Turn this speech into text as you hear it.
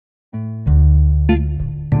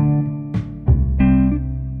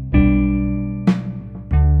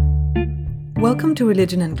Welcome to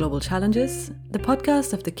Religion and Global Challenges, the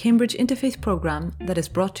podcast of the Cambridge Interfaith Programme that is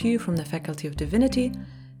brought to you from the Faculty of Divinity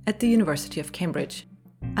at the University of Cambridge.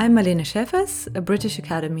 I'm Malene Schäfers, a British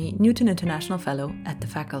Academy Newton International Fellow at the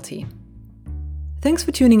faculty. Thanks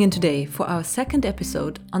for tuning in today for our second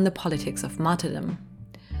episode on the politics of martyrdom.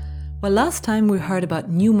 Well, last time we heard about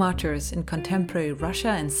new martyrs in contemporary Russia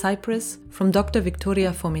and Cyprus from Dr.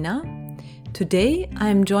 Victoria Fomina. Today I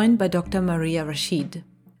am joined by Dr. Maria Rashid.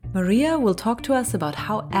 Maria will talk to us about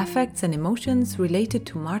how affects and emotions related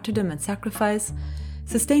to martyrdom and sacrifice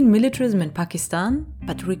sustain militarism in Pakistan,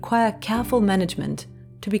 but require careful management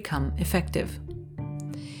to become effective.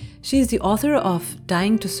 She is the author of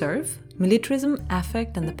Dying to Serve: Militarism,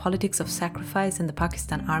 Affect and the Politics of Sacrifice in the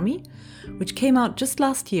Pakistan Army, which came out just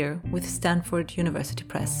last year with Stanford University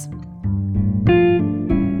Press.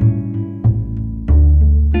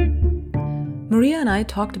 Maria and I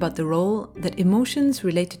talked about the role that emotions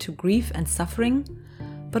related to grief and suffering,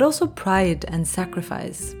 but also pride and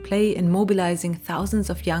sacrifice, play in mobilizing thousands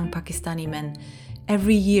of young Pakistani men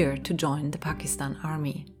every year to join the Pakistan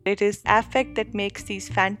Army. It is affect that makes these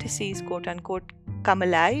fantasies, quote unquote, come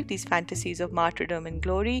alive, these fantasies of martyrdom and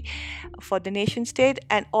glory for the nation state,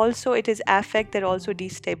 and also it is affect that also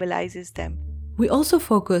destabilizes them. We also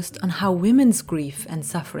focused on how women's grief and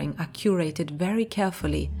suffering are curated very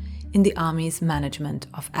carefully in the Army's management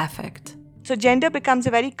of affect. So gender becomes a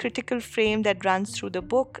very critical frame that runs through the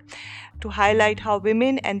book to highlight how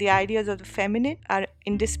women and the ideas of the feminine are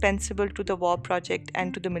indispensable to the war project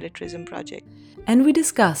and to the militarism project. And we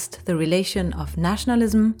discussed the relation of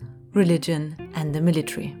nationalism, religion, and the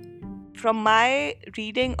military. From my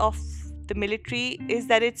reading of the military is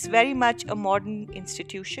that it's very much a modern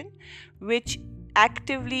institution which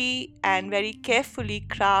actively and very carefully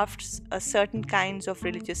crafts a certain kinds of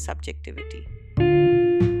religious subjectivity.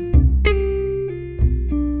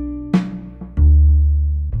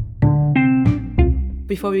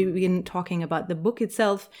 Before we begin talking about the book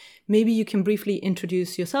itself, maybe you can briefly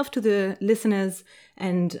introduce yourself to the listeners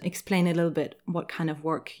and explain a little bit what kind of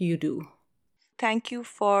work you do. Thank you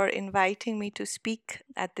for inviting me to speak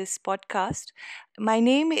at this podcast. My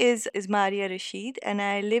name is Maria Rashid and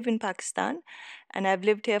I live in Pakistan, and I've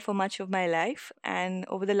lived here for much of my life. And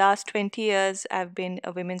over the last 20 years, I've been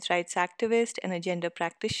a women's rights activist and a gender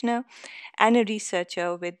practitioner and a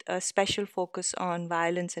researcher with a special focus on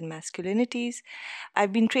violence and masculinities.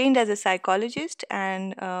 I've been trained as a psychologist,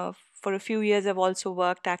 and for a few years, I've also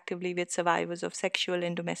worked actively with survivors of sexual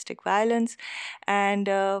and domestic violence,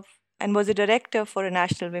 and was a director for a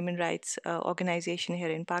national women's rights organization here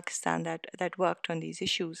in Pakistan that worked on these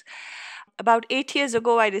issues. About 8 years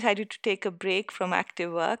ago, I decided to take a break from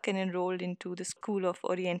active work and enrolled into the School of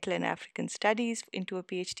Oriental and African Studies, into a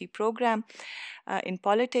PhD program in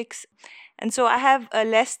politics. And so I have a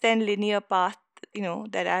less than linear path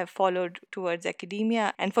that I have followed towards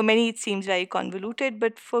academia. And for many, it seems very convoluted.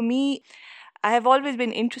 But for me, I have always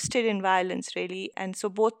been interested in violence, really. And so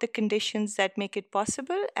both the conditions that make it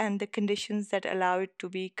possible and the conditions that allow it to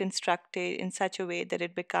be constructed in such a way that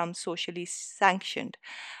it becomes socially sanctioned.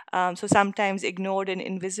 So sometimes ignored and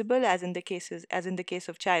invisible, as in the case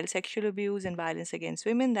of child sexual abuse and violence against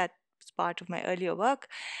women. That was part of my earlier work.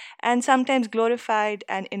 And sometimes glorified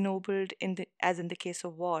and ennobled as in the case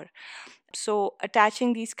of war. So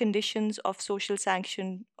attaching these conditions of social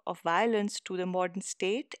sanction of violence to the modern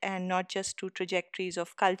state and not just to trajectories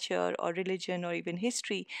of culture or religion or even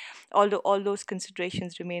history, although all those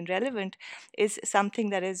considerations remain relevant, is something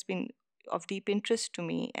that has been of deep interest to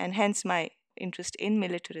me, and hence my interest in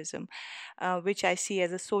militarism, which I see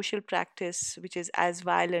as a social practice which is as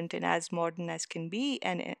violent and as modern as can be,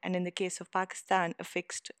 and in the case of Pakistan,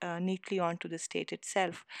 affixed neatly onto the state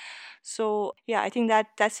itself. So I think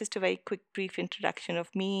that's just a very quick, brief introduction of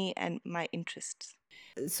me and my interests.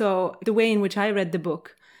 So the way in which I read the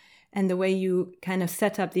book and the way you kind of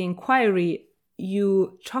set up the inquiry,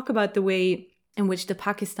 you talk about the way in which the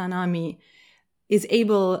Pakistan Army is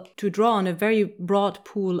able to draw on a very broad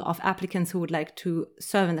pool of applicants who would like to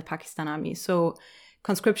serve in the Pakistan Army. So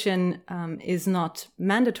conscription is not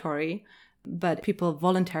mandatory, but people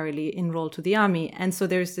voluntarily enroll to the army. And so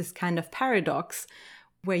there's this kind of paradox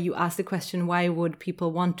where you ask the question, why would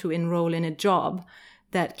people want to enroll in a job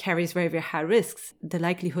that carries very, very high risks? The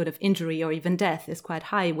likelihood of injury or even death is quite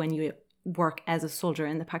high when you work as a soldier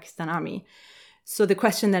in the Pakistan Army. So the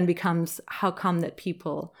question then becomes, how come that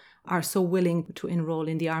people are so willing to enroll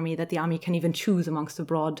in the army that the army can even choose amongst a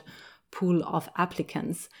broad pool of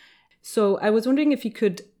applicants? So I was wondering if you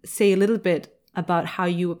could say a little bit about how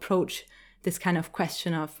you approach this kind of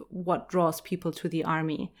question of what draws people to the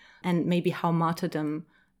army and maybe how martyrdom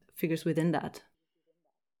figures within that.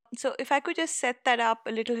 So, if I could just set that up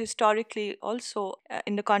a little historically, also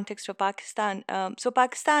in the context of Pakistan. So,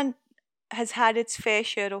 Pakistan has had its fair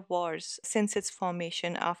share of wars since its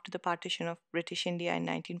formation after the partition of British India in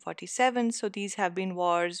 1947. So, these have been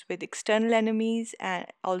wars with external enemies and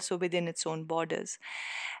also within its own borders.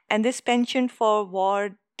 And this penchant for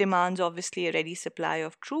war demands obviously a ready supply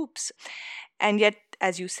of troops. And yet,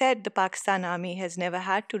 as you said, the Pakistan Army has never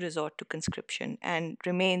had to resort to conscription and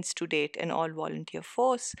remains to date an all volunteer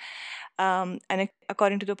force. And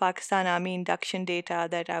according to the Pakistan Army induction data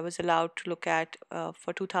that I was allowed to look at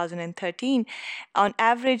for 2013, on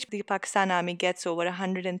average, the Pakistan Army gets over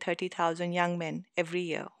 130,000 young men every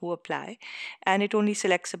year who apply, and it only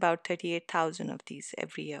selects about 38,000 of these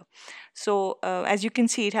every year. So, as you can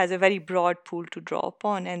see, it has a very broad pool to draw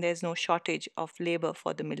upon, and there's no shortage of labor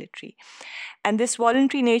for the military. And this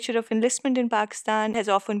voluntary nature of enlistment in Pakistan has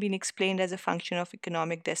often been explained as a function of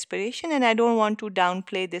economic desperation. And I don't want to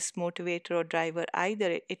downplay this motivator or driver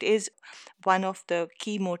either. It is one of the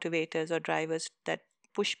key motivators or drivers that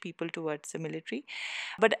push people towards the military.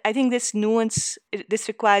 But I think this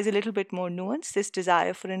requires a little bit more nuance, this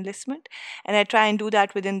desire for enlistment. And I try and do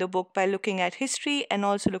that within the book by looking at history and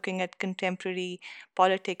also looking at contemporary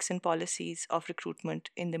politics and policies of recruitment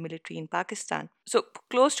in the military in Pakistan. So,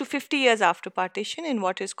 close to 50 years after partition, in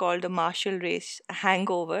what is called the martial race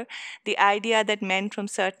hangover, the idea that men from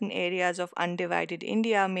certain areas of undivided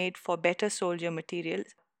India made for better soldier material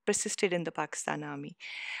persisted in the Pakistan Army.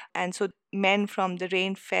 And so men from the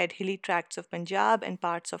rain-fed hilly tracts of Punjab and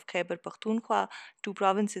parts of Khyber Pakhtunkhwa, two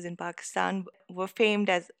provinces in Pakistan, were famed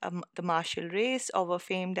as the martial race, or were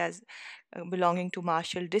famed as belonging to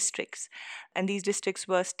martial districts. And these districts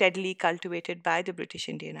were steadily cultivated by the British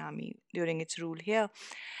Indian Army during its rule here.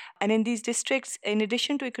 And in these districts, in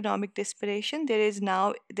addition to economic desperation, there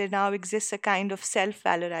now exists a kind of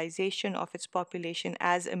self-valorization of its population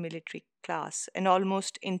as a military class, an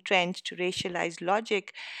almost entrenched racialized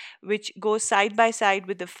logic, which goes side by side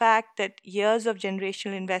with the fact that years of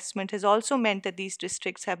generational investment has also meant that these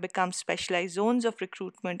districts have become specialized zones of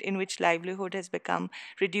recruitment in which livelihood has become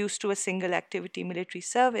reduced to a single activity military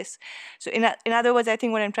service. So, in other words, I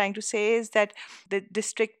think what I'm trying to say is that the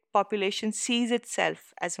district population sees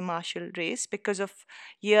itself as a martial race because of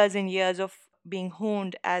years and years of being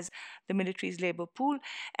honed as the military's labor pool,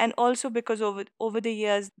 and also because over the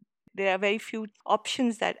years there are very few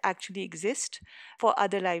options that actually exist for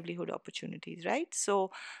other livelihood opportunities, right?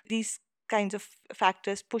 So these kinds of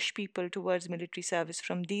factors push people towards military service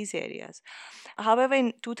from these areas. However,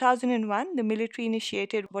 in 2001, the military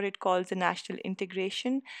initiated what it calls the National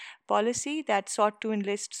Integration Policy that sought to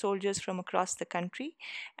enlist soldiers from across the country.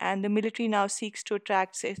 And the military now seeks to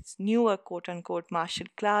attract its newer quote unquote martial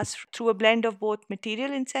class through a blend of both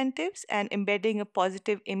material incentives and embedding a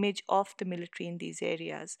positive image of the military in these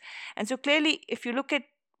areas. And so clearly, if you look at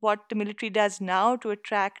what the military does now to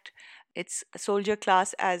attract its soldier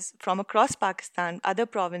class as from across Pakistan, other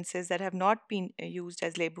provinces that have not been used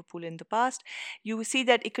as labor pool in the past, you see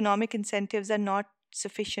that economic incentives are not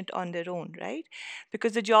sufficient on their own, right?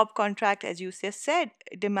 Because the job contract, as you just said,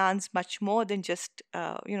 demands much more than just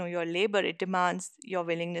your labor. It demands your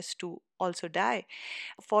willingness to also die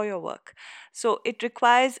for your work. So it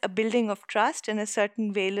requires a building of trust and a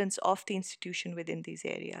certain valence of the institution within these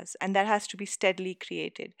areas, and that has to be steadily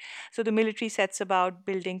created. So the military sets about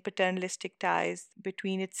building paternalistic ties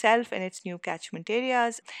between itself and its new catchment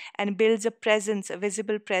areas and builds a presence, a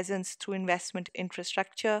visible presence through investment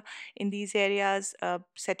infrastructure in these areas,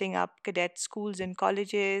 setting up cadet schools and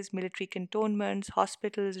colleges, military cantonments,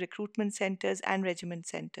 hospitals, recruitment centers, and regiment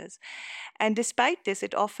centers. And despite this,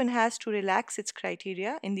 it often has to relax its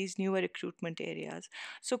criteria in these newer recruitment areas.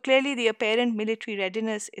 So clearly, the apparent military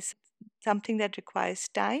readiness is something that requires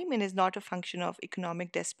time and is not a function of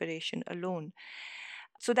economic desperation alone.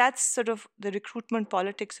 So that's sort of the recruitment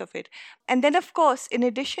politics of it. And then, of course, in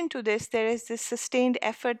addition to this, there is this sustained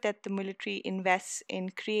effort that the military invests in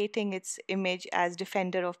creating its image as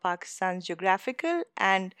defender of Pakistan's geographical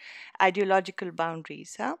and ideological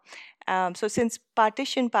boundaries. So, since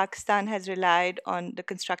partition, Pakistan has relied on the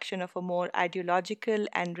construction of a more ideological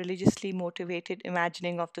and religiously motivated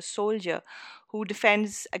imagining of the soldier who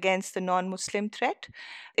defends against the non Muslim threat,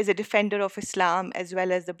 is a defender of Islam as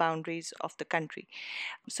well as the boundaries of the country.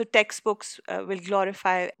 So, textbooks will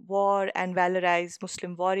glorify war and valorize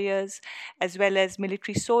Muslim warriors as well as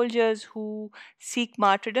military soldiers who seek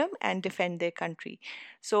martyrdom and defend their country.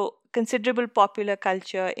 So, considerable popular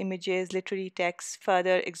culture, images, literary texts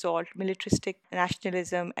further exalt militaristic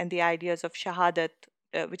nationalism and the ideas of shahadat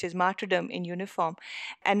which is martyrdom in uniform,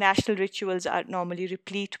 and national rituals are normally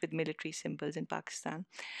replete with military symbols in Pakistan.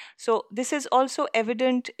 So this is also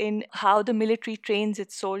evident in how the military trains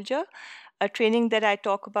its soldier, a training that I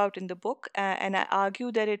talk about in the book, and I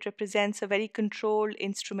argue that it represents a very controlled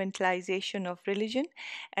instrumentalization of religion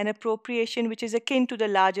and appropriation, which is akin to the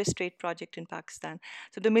larger state project in Pakistan.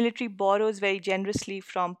 So the military borrows very generously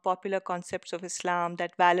from popular concepts of Islam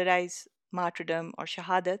that valorize martyrdom or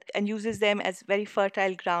shahadat and uses them as very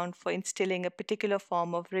fertile ground for instilling a particular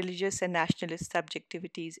form of religious and nationalist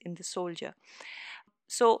subjectivities in the soldier.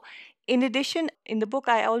 So, in addition, in the book,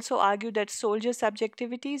 I also argue that soldier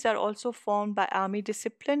subjectivities are also formed by army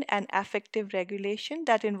discipline and affective regulation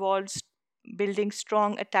that involves building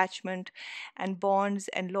strong attachment and bonds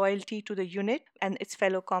and loyalty to the unit and its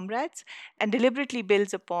fellow comrades, and deliberately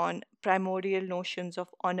builds upon primordial notions of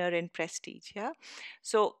honor and prestige. Yeah.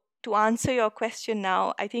 So, to answer your question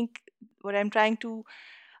now, I think what I'm trying to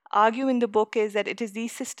argue in the book is that it is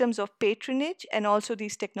these systems of patronage and also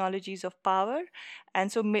these technologies of power.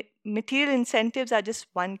 And so material incentives are just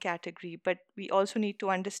one category, but we also need to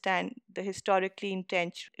understand the historically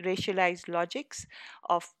entrenched racialized logics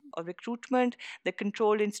of recruitment, the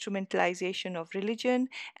controlled instrumentalization of religion,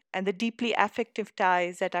 and the deeply affective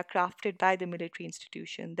ties that are crafted by the military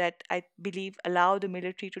institution that I believe allow the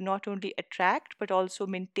military to not only attract but also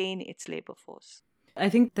maintain its labor force. I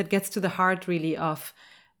think that gets to the heart really of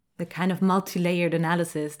the kind of multi-layered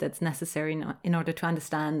analysis that's necessary in order to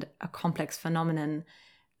understand a complex phenomenon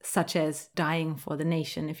such as dying for the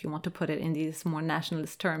nation, if you want to put it in these more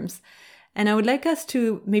nationalist terms. And I would like us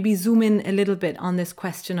to maybe zoom in a little bit on this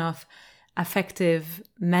question of affective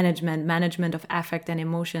management of affect and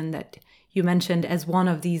emotion that you mentioned as one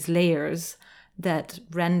of these layers that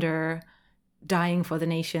render dying for the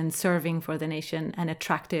nation, serving for the nation, an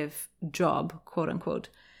attractive job, quote unquote.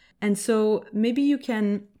 And so maybe you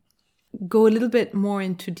can go a little bit more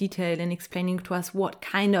into detail in explaining to us what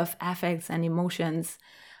kind of affects and emotions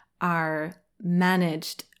are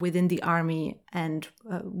managed within the army and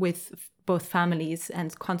with both families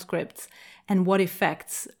and conscripts, and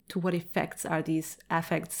to what effects are these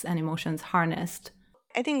affects and emotions harnessed?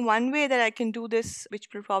 I think one way that I can do this, which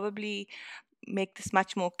will probably make this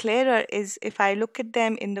much more clearer, is if I look at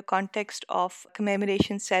them in the context of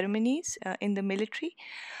commemoration ceremonies in the military,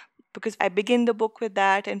 because I begin the book with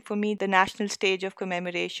that. And for me, the national stage of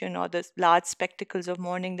commemoration or the large spectacles of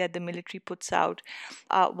mourning that the military puts out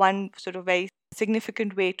are one sort of very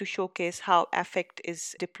significant way to showcase how affect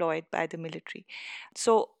is deployed by the military.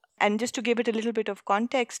 So, and just to give it a little bit of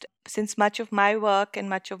context, since much of my work and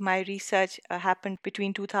much of my research happened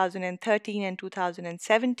between 2013 and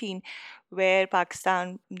 2017, where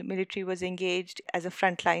Pakistan, the military was engaged as a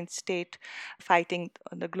frontline state fighting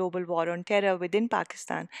the global war on terror within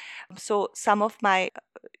Pakistan. So some of my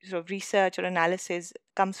sort of research or analysis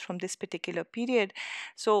comes from this particular period.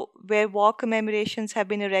 So where war commemorations have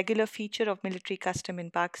been a regular feature of military custom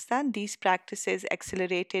in Pakistan, these practices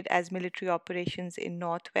accelerated as military operations in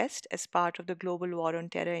Northwest as part of the global war on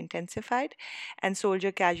terror intensified and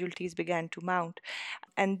soldier casualties began to mount.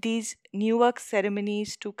 And these newer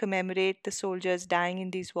ceremonies to commemorate the soldiers dying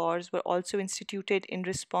in these wars were also instituted in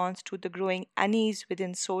response to the growing unease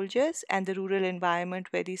within soldiers and the rural environment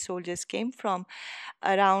where these soldiers came from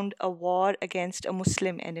around a war against a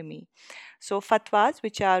Muslim enemy. So, fatwas,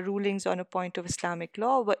 which are rulings on a point of Islamic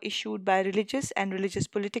law, were issued by religious and religious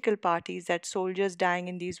political parties that soldiers dying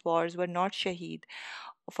in these wars were not shaheed,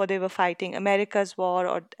 for they were fighting America's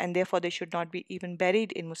war, and therefore they should not be even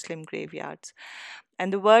buried in Muslim graveyards.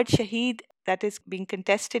 And the word shaheed that is being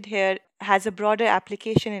contested here has a broader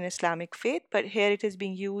application in Islamic faith, but here it is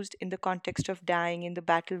being used in the context of dying in the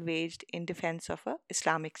battle waged in defense of an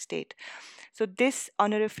Islamic state. So this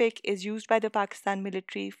honorific is used by the Pakistan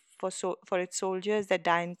military for its soldiers that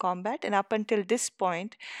die in combat, and up until this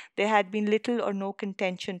point, there had been little or no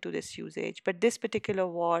contention to this usage. But this particular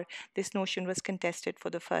war, this notion was contested for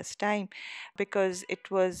the first time because it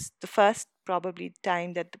was the first probably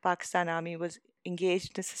time that the Pakistan army was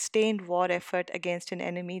engaged in a sustained war effort against an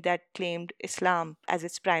enemy that claimed Islam as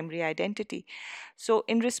its primary identity. So,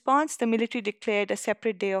 in response, the military declared a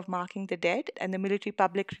separate day of marking the dead, and the military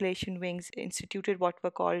public relation wings instituted what were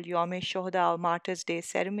called Yom-e-Shohada or Martyrs' Day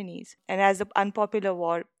ceremonies. And as the unpopular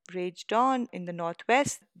war raged on in the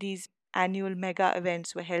Northwest, these annual mega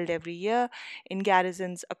events were held every year in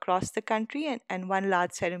garrisons across the country, and one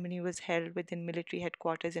large ceremony was held within military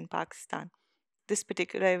headquarters in Pakistan. This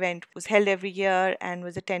particular event was held every year and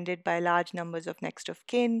was attended by large numbers of next of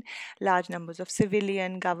kin, large numbers of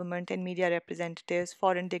civilian, government, and media representatives,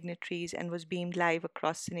 foreign dignitaries, and was beamed live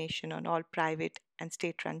across the nation on all private and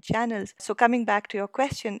state-run channels. So coming back to your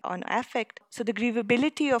question on affect, so the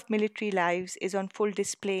grievability of military lives is on full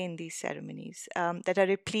display in these ceremonies that are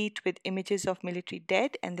replete with images of military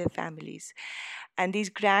dead and their families. And these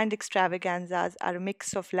grand extravaganzas are a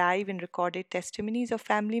mix of live and recorded testimonies of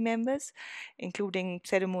family members, including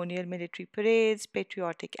ceremonial military parades,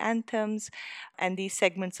 patriotic anthems, and these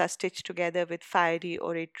segments are stitched together with fiery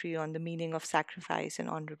oratory on the meaning of sacrifice and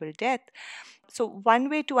honorable death. So, one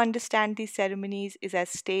way to understand these ceremonies is as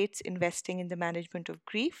states investing in the management of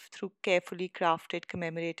grief through carefully crafted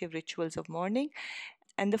commemorative rituals of mourning.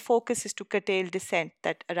 And the focus is to curtail dissent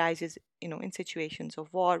that arises, in situations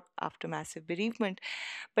of war after massive bereavement.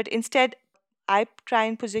 But instead, I try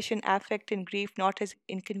and position affect and grief not as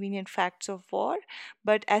inconvenient facts of war,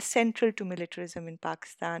 but as central to militarism in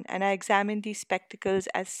Pakistan. And I examine these spectacles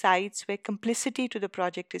as sites where complicity to the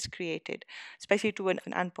project is created, especially to an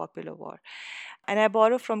unpopular war. And I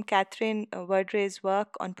borrow from Catherine Verdrey's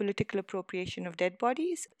work on political appropriation of dead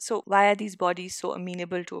bodies. So, why are these bodies so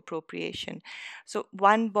amenable to appropriation? So,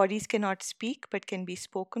 one, bodies cannot speak but can be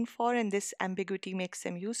spoken for, and this ambiguity makes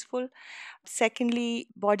them useful. Secondly,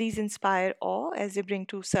 bodies inspire awe as they bring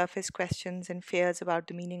to surface questions and fears about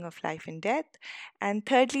the meaning of life and death. And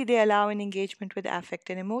thirdly, they allow an engagement with affect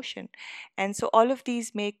and emotion. And so all of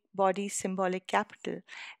these make bodies symbolic capital.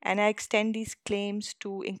 And I extend these claims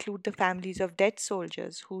to include the families of dead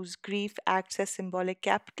soldiers whose grief acts as symbolic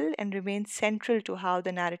capital and remains central to how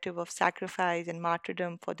the narrative of sacrifice and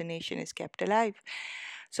martyrdom for the nation is kept alive.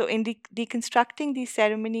 So, in deconstructing these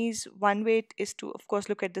ceremonies, one way is to, of course,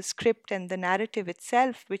 look at the script and the narrative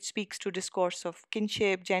itself, which speaks to discourse of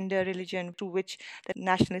kinship, gender, religion, through which the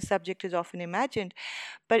nationalist subject is often imagined.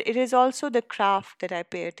 But it is also the craft that I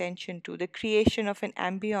pay attention to, the creation of an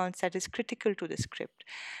ambience that is critical to the script,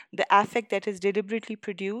 the affect that is deliberately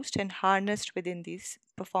produced and harnessed within these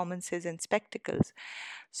performances and spectacles.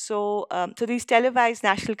 So these televised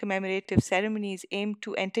national commemorative ceremonies aim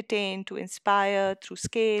to entertain, to inspire through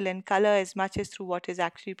scale and color as much as through what is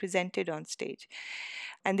actually presented on stage.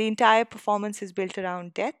 And the entire performance is built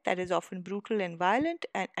around death that is often brutal and violent,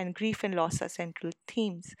 and grief and loss are central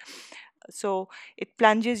themes. So it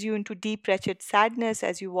plunges you into deep, wretched sadness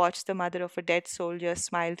as you watch the mother of a dead soldier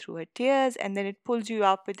smile through her tears, and then it pulls you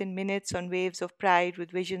up within minutes on waves of pride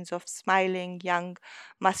with visions of smiling, young,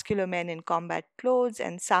 muscular men in combat clothes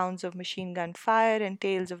and sounds of machine gun fire and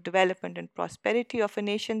tales of development and prosperity of a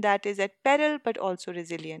nation that is at peril but also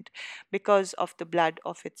resilient because of the blood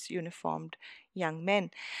of its uniformed young men.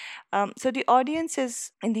 So the audience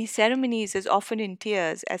in these ceremonies is often in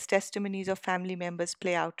tears as testimonies of family members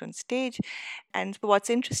play out on stage. And what's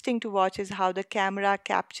interesting to watch is how the camera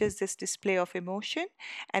captures this display of emotion,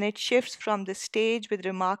 and it shifts from the stage with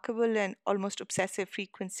remarkable and almost obsessive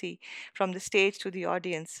frequency from the stage to the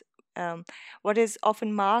audience. What is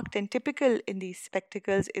often marked and typical in these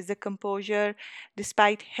spectacles is the composure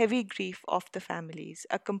despite heavy grief of the families,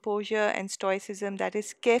 a composure and stoicism that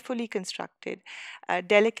is carefully constructed, a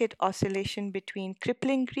delicate oscillation between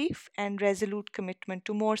crippling grief and resolute commitment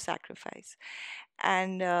to more sacrifice.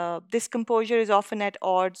 And this composure is often at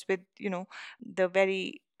odds with, the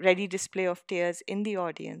very ready display of tears in the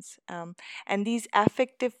audience. And these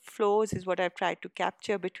affective flows is what I've tried to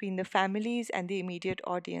capture between the families and the immediate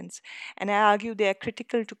audience. And I argue they are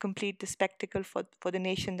critical to complete the spectacle for the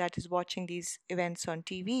nation that is watching these events on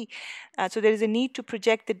TV. So there is a need to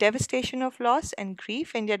project the devastation of loss and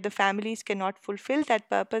grief, and yet the families cannot fulfill that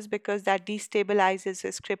purpose because that destabilizes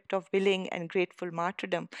a script of willing and grateful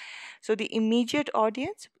martyrdom. So the immediate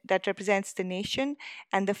audience that represents the nation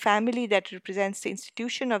and the family that represents the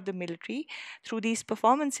institution of the military through these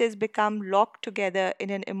performances become locked together in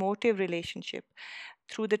an emotive relationship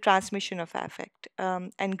through the transmission of affect.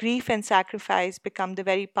 And grief and sacrifice become the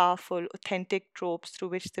very powerful, authentic tropes through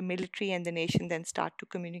which the military and the nation then start to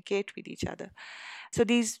communicate with each other. So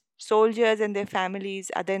these soldiers and their families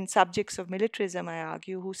are then subjects of militarism, I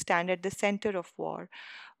argue, who stand at the center of war,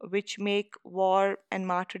 which make war and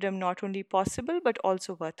martyrdom not only possible but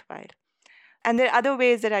also worthwhile. And there are other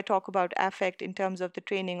ways that I talk about affect in terms of the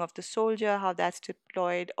training of the soldier, how that's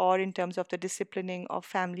deployed, or in terms of the disciplining of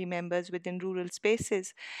family members within rural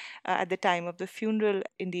spaces at the time of the funeral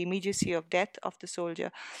in the immediacy of death of the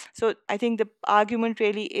soldier. So I think the argument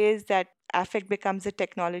really is that affect becomes a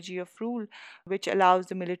technology of rule, which allows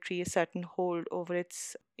the military a certain hold over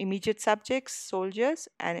its immediate subjects, soldiers,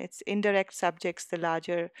 and its indirect subjects, the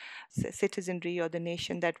larger citizenry or the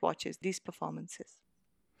nation that watches these performances.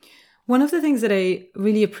 One of the things that I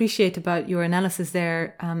really appreciate about your analysis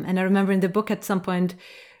there, and I remember in the book at some point,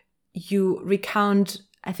 you recount,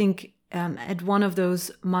 I think, at one of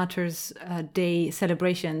those Martyrs' Day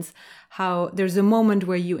celebrations, how there's a moment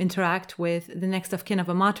where you interact with the next of kin of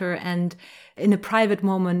a martyr, and in a private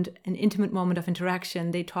moment, an intimate moment of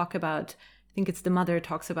interaction, they talk about, I think it's the mother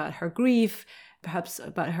talks about her grief, perhaps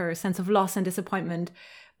about her sense of loss and disappointment,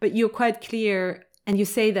 but you're quite clear, and you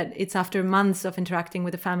say that it's after months of interacting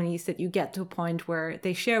with the families that you get to a point where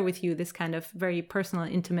they share with you this kind of very personal,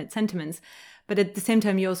 intimate sentiments. But at the same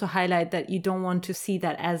time, you also highlight that you don't want to see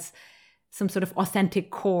that as some sort of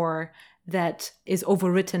authentic core that is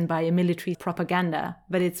overwritten by a military propaganda,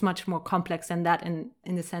 but it's much more complex than that in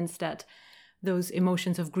the sense that those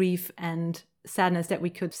emotions of grief and sadness that we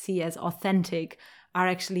could see as authentic are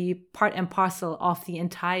actually part and parcel of the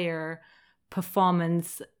entire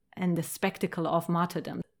performance and the spectacle of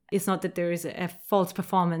martyrdom. It's not that there is a false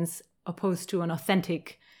performance opposed to an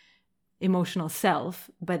authentic emotional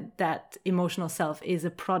self, but that emotional self is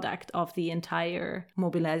a product of the entire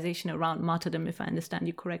mobilization around martyrdom, if I understand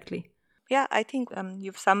you correctly. Yeah, I think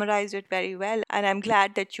you've summarized it very well. And I'm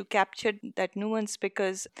glad that you captured that nuance,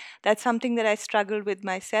 because that's something that I struggled with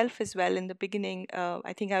myself as well in the beginning.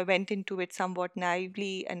 I think I went into it somewhat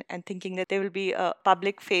naively and thinking that there will be a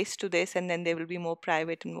public face to this, and then there will be more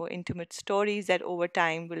private and more intimate stories that over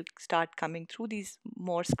time will start coming through these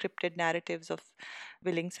more scripted narratives of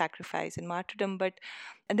willing sacrifice and martyrdom.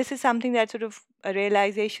 And this is something that sort of a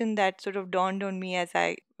realization that sort of dawned on me as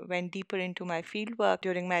I went deeper into my fieldwork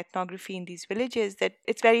during my ethnography in these villages, that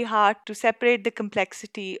it's very hard to separate the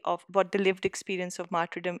complexity of what the lived experience of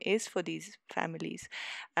martyrdom is for these families,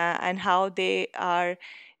 and how they are,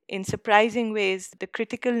 in surprising ways, the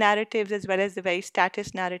critical narratives as well as the very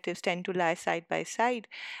status narratives tend to lie side by side.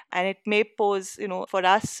 And it may pose, for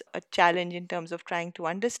us a challenge in terms of trying to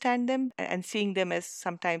understand them and seeing them as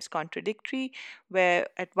sometimes contradictory, where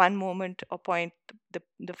at one moment or point,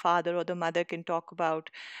 the father or the mother can talk about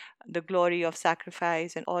the glory of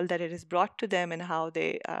sacrifice and all that it has brought to them and how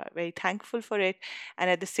they are very thankful for it. And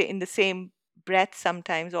in the same breath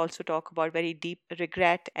sometimes also talk about very deep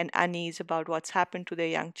regret and unease about what's happened to their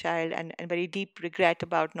young child, and very deep regret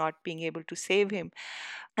about not being able to save him.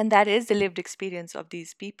 And that is the lived experience of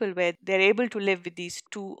these people, where they're able to live with these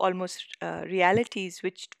two almost realities,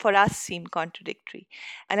 which for us seem contradictory.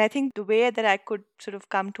 And I think the way that I could sort of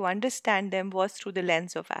come to understand them was through the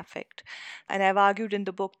lens of affect. And I've argued in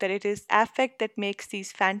the book that it is affect that makes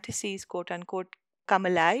these fantasies, quote unquote, come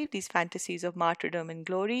alive, these fantasies of martyrdom and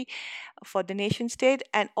glory for the nation state.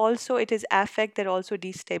 And also it is affect that also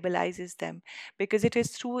destabilizes them, because it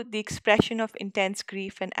is through the expression of intense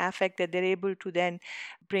grief and affect that they're able to then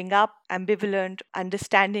bring up ambivalent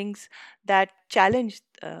understandings that challenge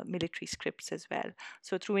military scripts as well.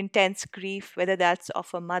 So through intense grief, whether that's of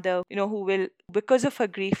a mother, who will, because of her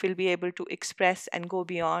grief, will be able to express and go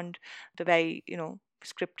beyond the very,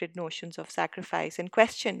 scripted notions of sacrifice and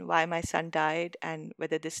question why my son died, and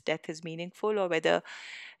whether this death is meaningful, or whether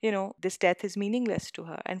this death is meaningless to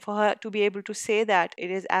her. And for her to be able to say that, it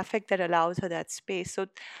is affect that allows her that space. So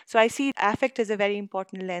I see affect as a very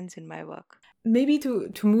important lens in my work. Maybe to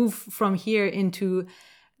move from here into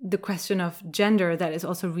the question of gender that is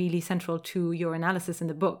also really central to your analysis in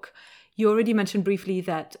the book. You already mentioned briefly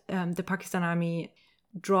that the Pakistan Army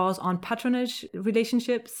draws on patronage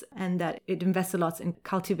relationships, and that it invests a lot in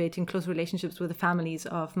cultivating close relationships with the families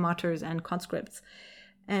of martyrs and conscripts.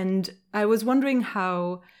 And I was wondering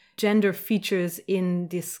how gender features in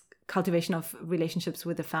this cultivation of relationships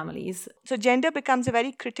with the families. So gender becomes a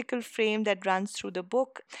very critical frame that runs through the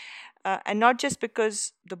book. And not just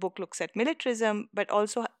because the book looks at militarism, but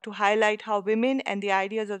also to highlight how women and the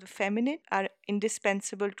ideas of the feminine are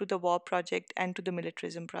indispensable to the war project and to the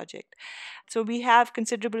militarism project. So we have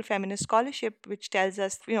considerable feminist scholarship which tells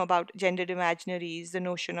us, about gendered imaginaries, the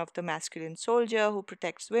notion of the masculine soldier who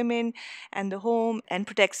protects women and the home and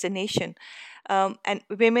protects the nation. And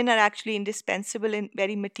women are actually indispensable in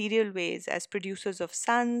very material ways as producers of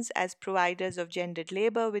sons, as providers of gendered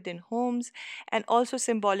labor within homes, and also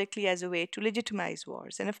symbolically as a way to legitimize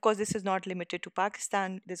wars. And of course, this is not limited to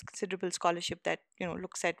Pakistan. There's considerable scholarship that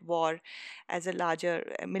looks at war as a larger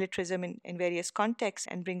militarism in various contexts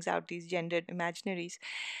and brings out these gendered imaginaries.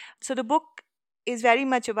 So the book is very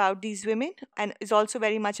much about these women, and is also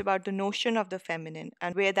very much about the notion of the feminine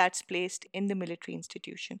and where that's placed in the military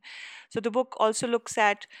institution. So the book also looks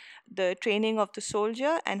at the training of the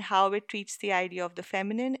soldier and how it treats the idea of the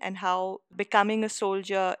feminine, and how becoming a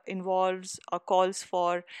soldier involves or calls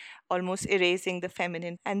for almost erasing the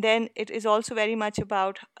feminine. And then it is also very much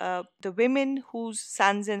about the women whose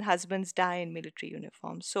sons and husbands die in military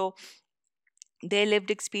uniforms. So their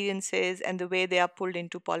lived experiences and the way they are pulled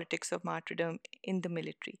into politics of martyrdom in the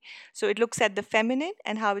military. So it looks at the feminine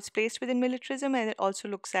and how it's placed within militarism, and it also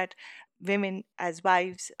looks at women as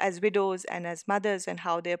wives, as widows, and as mothers, and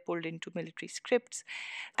how they're pulled into military scripts.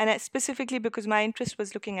 And specifically because my interest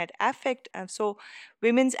was looking at affect, so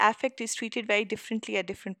women's affect is treated very differently at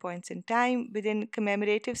different points in time. Within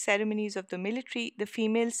commemorative ceremonies of the military, the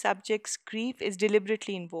female subject's grief is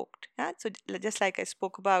deliberately invoked. So just like I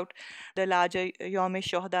spoke about the larger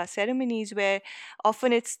Yom-e-Shohada ceremonies, where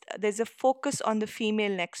often there's a focus on the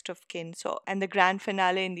female next of kin. So, and the grand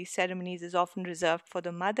finale in these ceremonies is often reserved for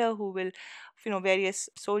the mother, who will, various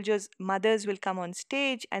soldiers' mothers will come on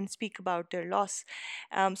stage and speak about their loss.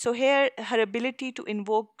 So here, her ability to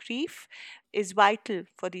invoke grief is vital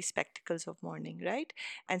for these spectacles of mourning, right?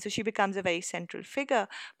 And so she becomes a very central figure.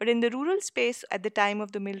 But in the rural space, at the time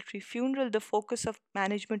of the military funeral, the focus of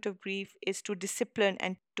management of grief is to discipline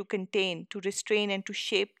and to contain, to restrain, and to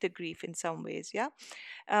shape the grief in some ways. Yeah.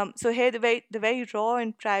 So here, the very raw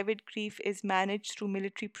and private grief is managed through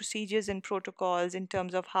military procedures and protocols in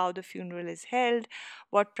terms of how the funeral is held,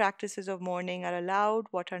 what practices of mourning are allowed,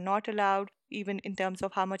 what are not allowed, even in terms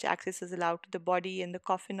of how much access is allowed to the body and the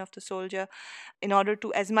coffin of the soldier, in order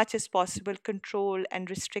to, as much as possible, control and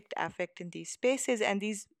restrict affect in these spaces. And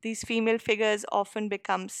these female figures often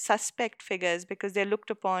become suspect figures because they're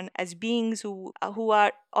looked upon as beings who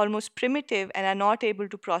are almost primitive and are not able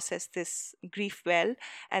to process this grief well,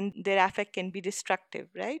 and their affect can be destructive,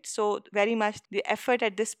 right? So very much the effort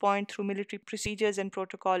at this point through military procedures and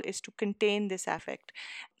protocol is to contain this affect.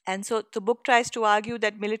 And so the book tries to argue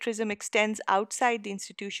that militarism extends outside the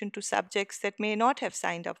institution to subjects that may not have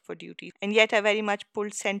signed up for duty and yet are very much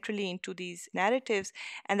pulled centrally into these narratives,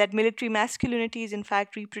 and that military masculinity is in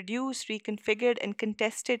fact reproduced, reconfigured, and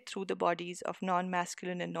contested through the bodies of non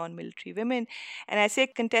masculine and non military women. And I say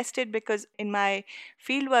contested because in my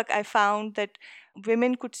fieldwork, I found that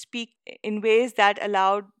women could speak in ways that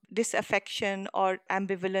allowed disaffection or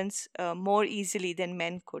ambivalence more easily than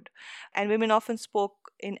men could. And women often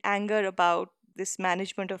spoke in anger about this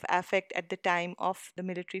management of affect at the time of the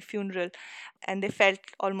military funeral, and they felt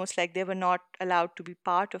almost like they were not allowed to be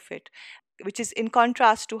part of it, which is in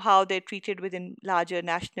contrast to how they're treated within larger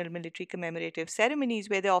national military commemorative ceremonies,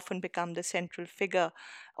 where they often become the central figure,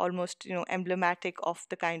 almost emblematic of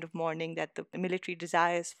the kind of mourning that the military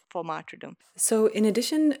desires for martyrdom. So, in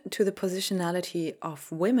addition to the positionality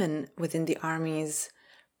of women within the army's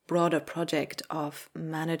broader project of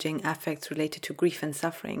managing affects related to grief and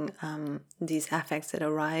suffering, these affects that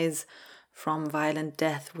arise from violent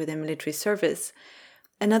death within military service,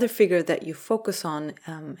 another figure that you focus on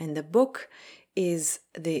in the book is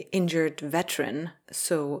the injured veteran.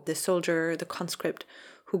 So the soldier, the conscript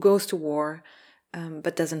who goes to war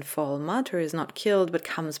but doesn't fall martyr, is not killed, but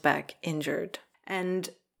comes back injured. And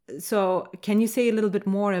so can you say a little bit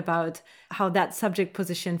more about how that subject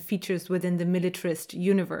position features within the militarist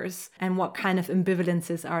universe and what kind of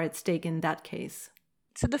ambivalences are at stake in that case?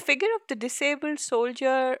 So, the figure of the disabled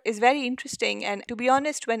soldier is very interesting. And to be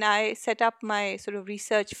honest, when I set up my sort of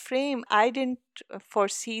research frame, I didn't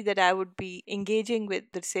foresee that I would be engaging with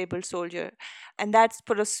the disabled soldier. And that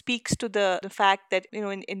sort of speaks to the fact that,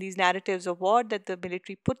 in these narratives of war that the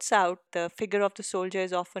military puts out, the figure of the soldier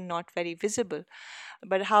is often not very visible.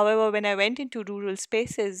 But however, when I went into rural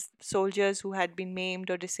spaces, soldiers who had been maimed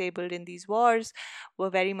or disabled in these wars were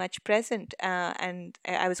very much present. And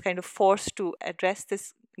I was kind of forced to address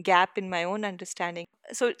this gap in my own understanding.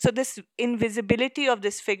 So this invisibility of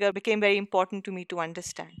this figure became very important to me to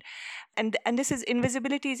understand. And this is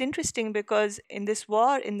invisibility is interesting because in this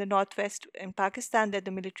war in the northwest in Pakistan that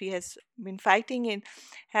the military has been fighting in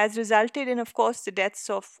has resulted in, of course, the deaths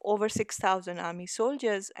of over 6,000 army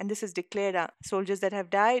soldiers, and this is declared soldiers that have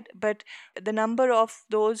died. But the number of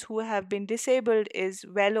those who have been disabled is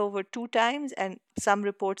well over 2 times, and some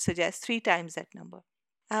reports suggest 3 times that number.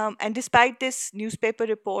 And despite this, newspaper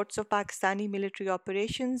reports of Pakistani military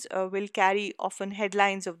operations will carry often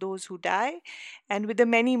headlines of those who die, and with the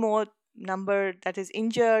many more number that is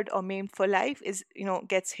injured or maimed for life is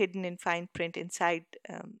gets hidden in fine print inside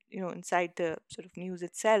inside the sort of news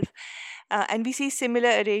itself. And we see similar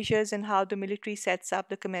erasures in how the military sets up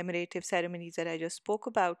the commemorative ceremonies that I just spoke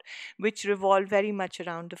about, which revolve very much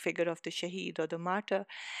around the figure of the shaheed or the martyr.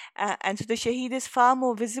 And so the shaheed is far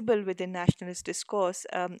more visible within nationalist discourse,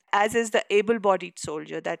 as is the able-bodied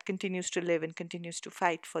soldier that continues to live and continues to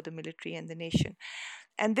fight for the military and the nation.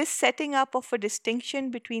 And this setting up of a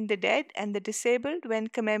distinction between the dead and the disabled when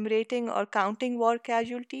commemorating or counting war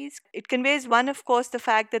casualties, it conveys one, of course, the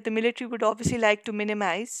fact that the military would obviously like to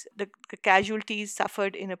minimize the casualties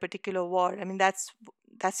suffered in a particular war. I mean, that's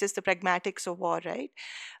That's just the pragmatics of war, right?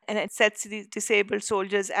 And it sets these disabled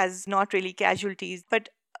soldiers as not really casualties. But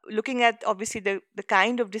looking at obviously the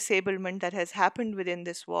kind of disablement that has happened within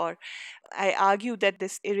this war, I argue that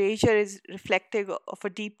this erasure is reflective of a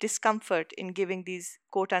deep discomfort in giving these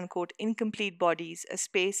quote unquote incomplete bodies a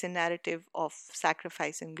space and narrative of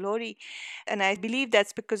sacrifice and glory. And I believe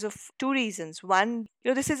that's because of two reasons. One,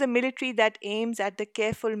 this is a military that aims at the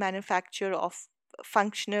careful manufacture of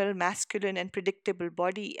functional, masculine, and predictable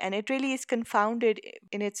body, and it really is confounded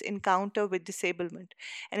in its encounter with disablement,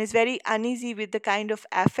 and is very uneasy with the kind of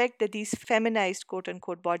affect that these feminized quote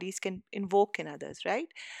unquote bodies can invoke in others, right?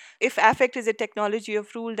 If affect is a technology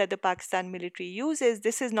of rule that the Pakistan military uses,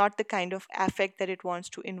 this is not the kind of affect that it wants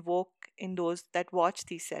to invoke in those that watch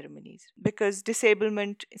these ceremonies. Because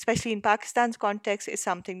disablement, especially in Pakistan's context, is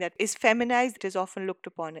something that is feminized, it is often looked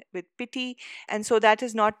upon with pity, and so that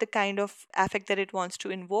is not the kind of affect that it wants to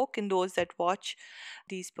invoke in those that watch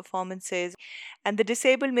these performances. And the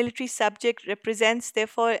disabled military subject represents,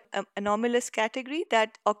 therefore, an anomalous category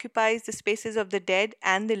that occupies the spaces of the dead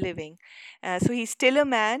and the living. So he's still a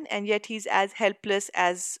man, and yet he's as helpless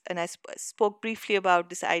as, and I spoke briefly about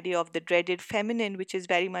this idea of the dreaded feminine, which is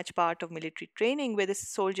very much part of military training, where the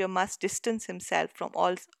soldier must distance himself from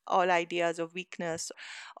all ideas of weakness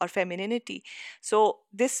or femininity. So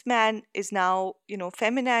this man is now,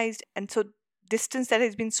 feminized, and so distance that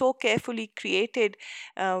has been so carefully created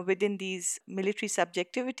within these military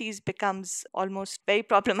subjectivities becomes almost very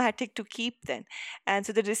problematic to keep then. And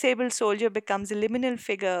so the disabled soldier becomes a liminal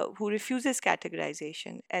figure who refuses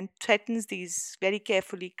categorization and threatens these very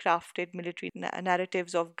carefully crafted military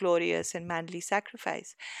narratives of glorious and manly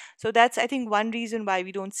sacrifice. So that's, I think, one reason why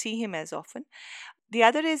we don't see him as often. The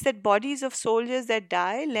other is that bodies of soldiers that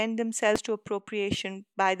die lend themselves to appropriation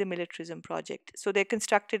by the militarism project. So they're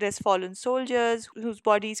constructed as fallen soldiers whose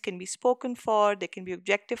bodies can be spoken for, they can be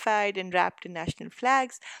objectified and wrapped in national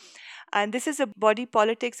flags. And this is a body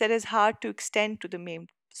politics that is hard to extend to the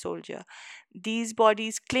maimed soldier. These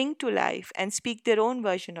bodies cling to life and speak their own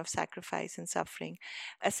version of sacrifice and suffering,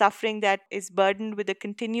 a suffering that is burdened with a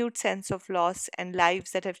continued sense of loss and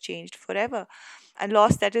lives that have changed forever, and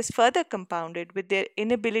loss that is further compounded with their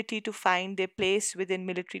inability to find their place within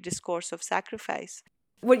military discourse of sacrifice.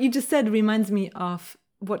 What you just said reminds me of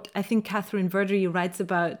what I think Catherine Verdery writes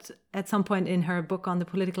about at some point in her book on the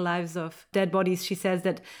political lives of dead bodies. She says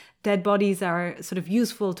that dead bodies are sort of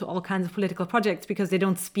useful to all kinds of political projects because they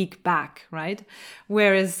don't speak back, right?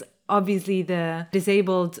 Whereas obviously the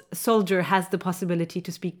disabled soldier has the possibility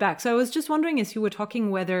to speak back. So I was just wondering, as you were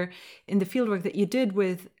talking, whether in the fieldwork that you did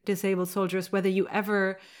with disabled soldiers, whether you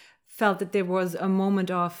ever felt that there was a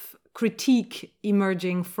moment of critique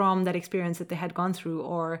emerging from that experience that they had gone through,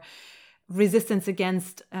 or resistance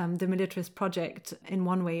against the militarist project in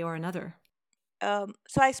one way or another.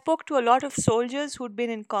 So I spoke to a lot of soldiers who'd been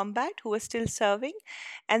in combat, who were still serving.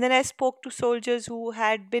 And then I spoke to soldiers who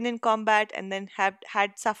had been in combat and then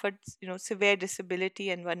had suffered, severe disability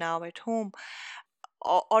and were now at home,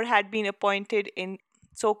 or had been appointed in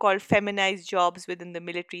so-called feminized jobs within the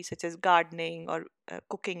military, such as gardening or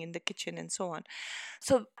cooking in the kitchen and so on.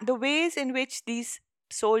 So the ways in which these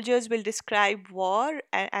soldiers will describe war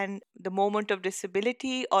and the moment of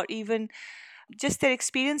disability, or even just their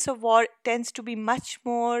experience of war, tends to be much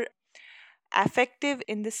more affective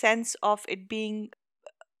in the sense of it being,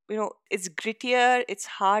 it's grittier, it's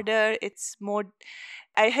harder, it's more,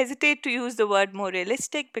 I hesitate to use the word more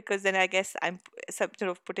realistic, because then I guess I'm sort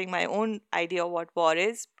of putting my own idea of what war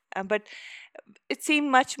is. But it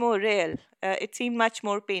seemed much more real. It seemed much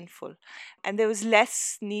more painful. And there was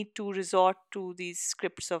less need to resort to these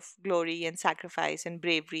scripts of glory and sacrifice and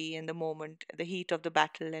bravery and the moment, the heat of the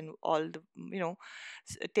battle and all the,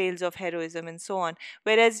 tales of heroism and so on.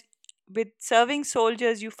 Whereas with serving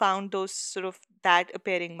soldiers, you found those sort of that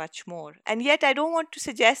appearing much more. And yet, I don't want to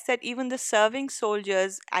suggest that even the serving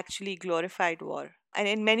soldiers actually glorified war. And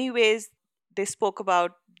in many ways, they spoke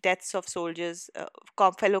about deaths of soldiers,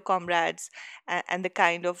 fellow comrades, and the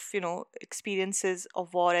kind of experiences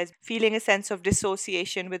of war as feeling a sense of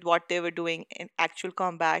dissociation with what they were doing in actual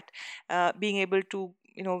combat, being able to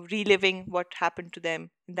reliving what happened to them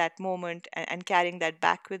in that moment, and carrying that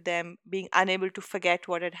back with them, being unable to forget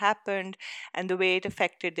what had happened and the way it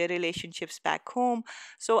affected their relationships back home.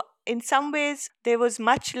 So in some ways, there was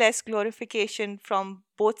much less glorification from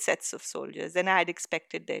both sets of soldiers than I had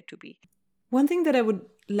expected there to be. One thing that I would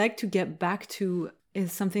like to get back to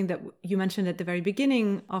is something that you mentioned at the very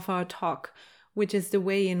beginning of our talk, which is the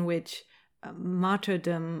way in which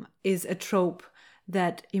martyrdom is a trope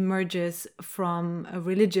that emerges from a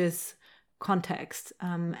religious context,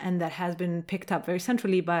 and that has been picked up very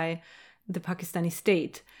centrally by the Pakistani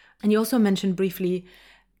state. And you also mentioned briefly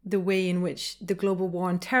the way in which the global war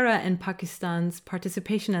on terror and Pakistan's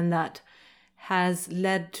participation in that has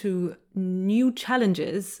led to new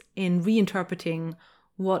challenges in reinterpreting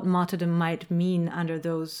what martyrdom might mean under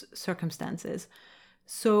those circumstances.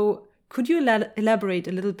 So could you elaborate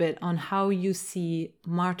a little bit on how you see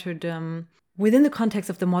martyrdom within the context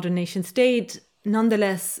of the modern nation state,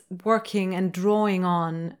 nonetheless working and drawing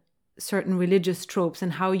on certain religious tropes,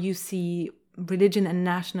 and how you see religion and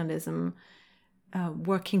nationalism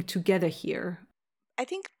working together here? I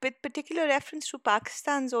think with particular reference to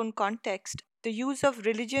Pakistan's own context, the use of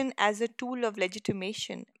religion as a tool of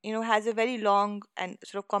legitimation, has a very long and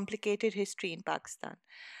sort of complicated history in Pakistan.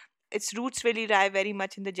 Its roots really lie very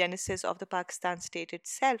much in the genesis of the Pakistan state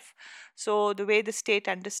itself. So the way the state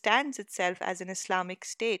understands itself as an Islamic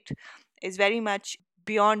state is very much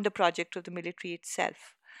beyond the project of the military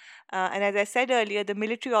itself. And as I said earlier, the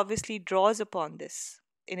military obviously draws upon this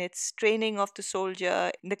in its training of the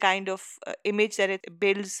soldier, in the kind of image that it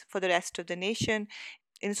builds for the rest of the nation,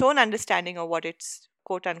 in its own understanding of what its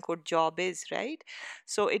quote unquote job is, right?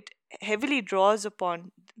 So it heavily draws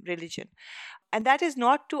upon religion. And that is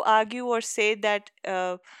not to argue or say that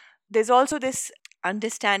there's also this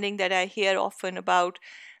understanding that I hear often about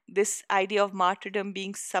this idea of martyrdom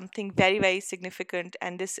being something very, very significant,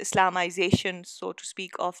 and this Islamization, so to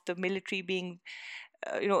speak, of the military being,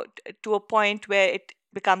 to a point where it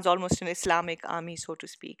becomes almost an Islamic army, so to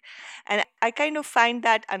speak. And I kind of find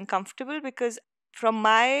that uncomfortable, because from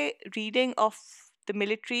my reading of the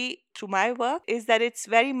military through my work is that it's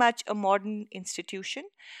very much a modern institution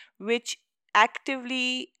which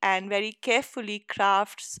actively and very carefully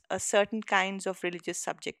crafts a certain kinds of religious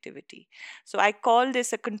subjectivity. So I call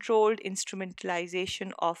this a controlled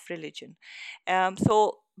instrumentalization of religion.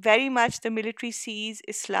 So very much the military sees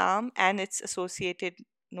Islam and its associated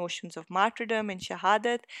notions of martyrdom and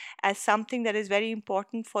shahadat as something that is very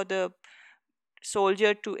important for the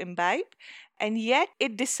soldier to imbibe, and yet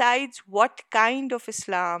it decides what kind of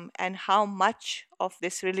Islam and how much of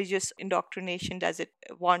this religious indoctrination does it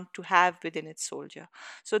want to have within its soldier.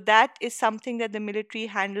 So that is something that the military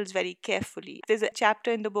handles very carefully. There's a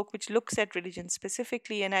chapter in the book which looks at religion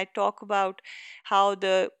specifically, and I talk about how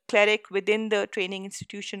the cleric within the training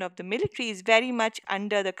institution of the military is very much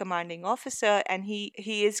under the commanding officer, and he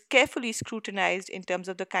is carefully scrutinized in terms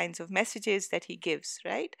of the kinds of messages that he gives,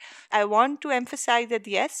 right? I want to emphasize that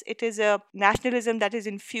yes, it is a nationalism that is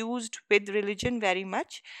infused with religion very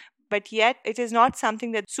much, but yet it is not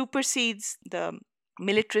something that supersedes the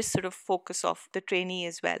militarist sort of focus of the trainee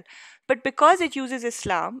as well. But because it uses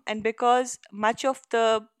Islam, and because much of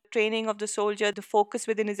the training of the soldier, the focus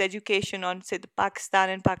within his education on, say, the Pakistan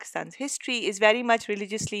and Pakistan's history is very much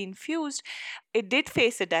religiously infused, it did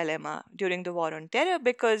face a dilemma during the war on terror,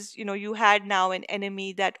 because you had now an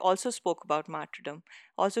enemy that also spoke about martyrdom,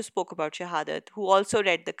 also spoke about shahadat, who also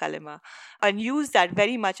read the kalima and used that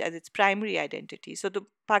very much as its primary identity. So the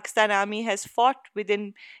Pakistan army has fought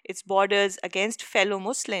within its borders against fellow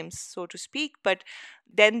Muslims, so to speak, but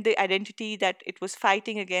then the identity that it was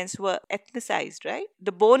fighting against were ethnicized, right?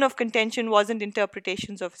 The bone of contention wasn't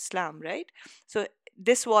interpretations of Islam, right? So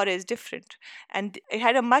this war is different, and it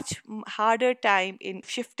had a much harder time in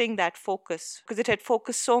shifting that focus, because it had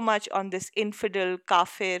focused so much on this infidel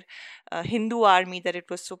kafir Hindu army that it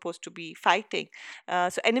was supposed to be fighting.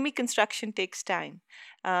 So enemy construction takes time,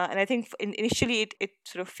 and I think initially it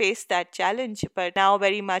sort of faced that challenge, but now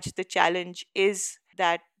very much the challenge is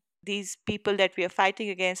that these people that we are fighting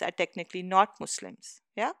against are technically not Muslims.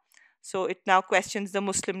 Yeah. So it now questions the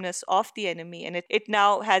Muslimness of the enemy, and it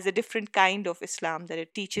now has a different kind of Islam that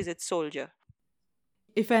it teaches its soldier.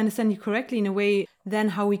 If I understand you correctly, in a way, then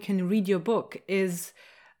how we can read your book is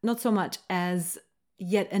not so much as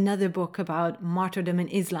yet another book about martyrdom in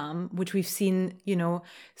Islam, which we've seen,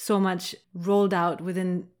 so much rolled out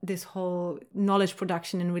within this whole knowledge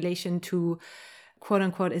production in relation to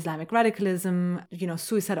quote-unquote Islamic radicalism,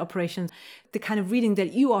 suicide operations. The kind of reading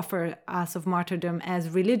that you offer us of martyrdom as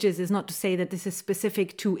religious is not to say that this is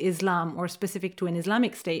specific to Islam or specific to an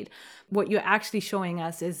Islamic state. What you're actually showing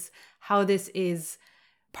us is how this is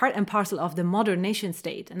part and parcel of the modern nation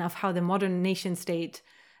state, and of how the modern nation state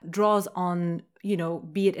draws on,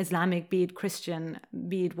 be it Islamic, be it Christian,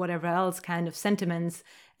 be it whatever else kind of sentiments,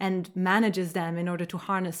 and manages them in order to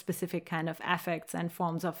harness specific kind of affects and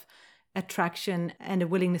forms of attraction and a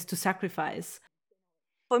willingness to sacrifice.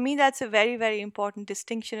 For me, that's a very, very important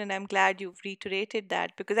distinction, and I'm glad you've reiterated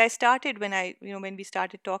that, because I started when we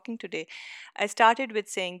started talking today, I started with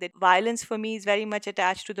saying that violence for me is very much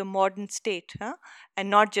attached to the modern state, and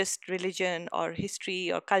not just religion or history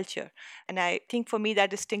or culture. And I think for me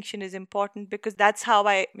that distinction is important because that's how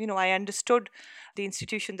I understood the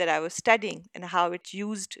institution that I was studying and how it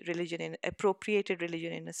used religion and appropriated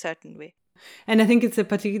religion in a certain way. And I think it's a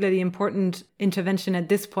particularly important intervention at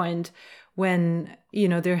this point when,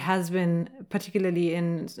 there has been, particularly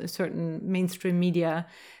in certain mainstream media,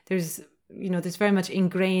 there's very much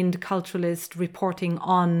ingrained culturalist reporting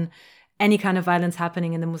on any kind of violence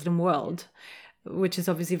happening in the Muslim world, which is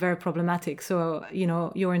obviously very problematic. So,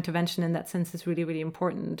 your intervention in that sense is really, really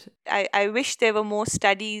important. I wish there were more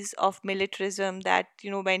studies of militarism that,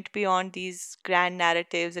 went beyond these grand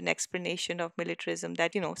narratives and explanation of militarism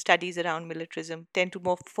that, studies around militarism tend to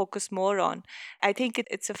focus more on. I think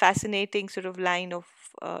it's a fascinating sort of line of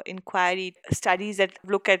inquiry, studies that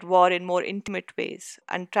look at war in more intimate ways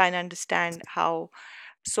and try and understand how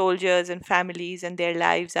soldiers and families and their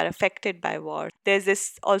lives are affected by war. There's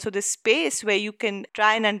this space where you can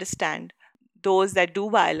try and understand those that do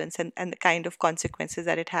violence and the kind of consequences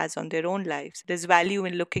that it has on their own lives. There's value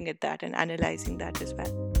in looking at that and analyzing that as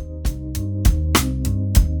well.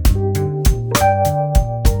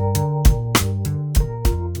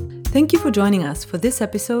 Thank you for joining us for this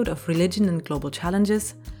episode of Religion and Global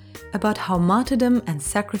Challenges, about how martyrdom and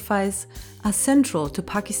sacrifice are central to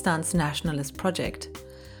Pakistan's nationalist project,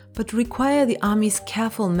 but require the army's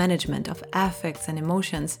careful management of affects and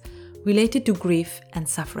emotions related to grief and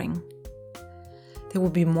suffering. There will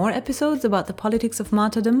be more episodes about the politics of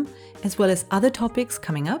martyrdom, as well as other topics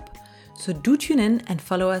coming up, so do tune in and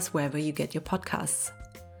follow us wherever you get your podcasts.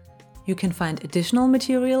 You can find additional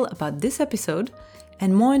material about this episode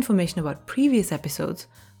and more information about previous episodes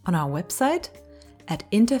on our website at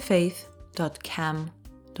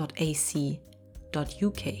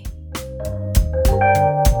interfaith.cam.ac.uk.